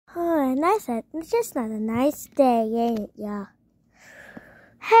And I said, it's just not a nice day, ain't it, yeah?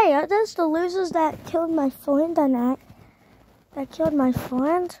 Hey, are those the losers that killed my friend that killed my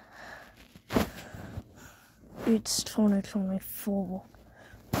friend? It's 2024.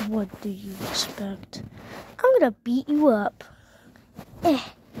 What do you expect? I'm gonna beat you up.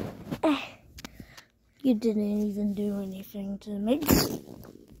 You didn't even do anything to me.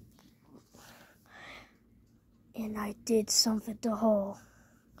 And I did something to her.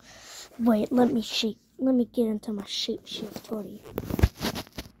 Wait, let me get into my shapeshift hoodie.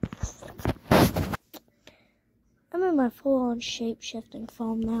 I'm in my full-on shape-shifting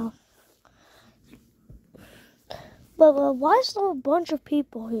form now. But why is there a bunch of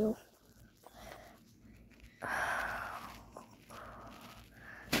people here?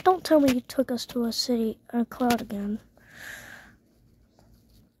 Don't tell me you took us to a cloud again.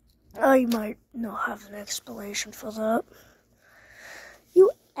 I might not have an explanation for that.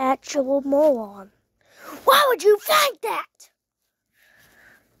 You actual moron. Why would you think that?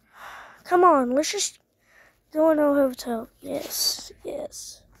 Come on, let's just go in our hotel. Yes.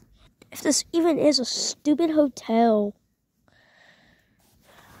 If this even is a stupid hotel.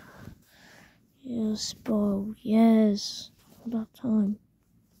 Yes, Bo, yes. About time.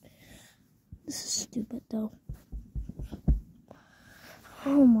 This is stupid, though.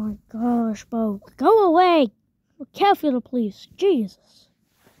 Oh my gosh, Bo. Go away! Look careful for the police. Jesus.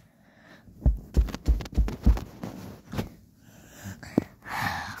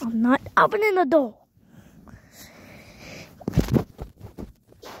 I'm not opening the door.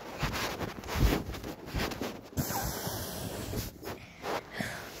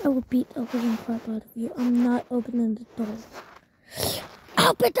 I will beat the living crap out of you. I'm not opening the door.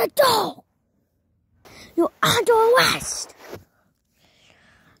 Open the door! You're under arrest!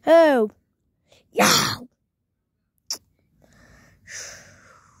 Oh. Yeah!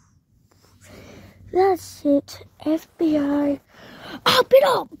 That's it. FBI. Open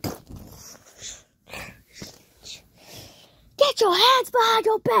up! Get your hands behind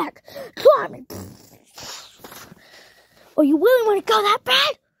your back! Climb it! Oh, you really want to go that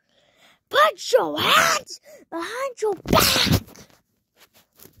bad? Put your hands behind your back!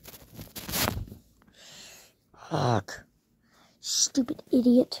 Fuck. Stupid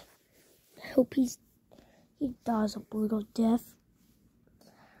idiot. I hope he dies a brutal death.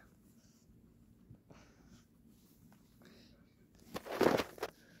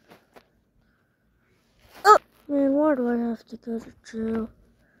 Oh, man, why do I have to go to jail?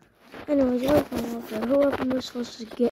 Anyways, wait for whoever we're supposed to get.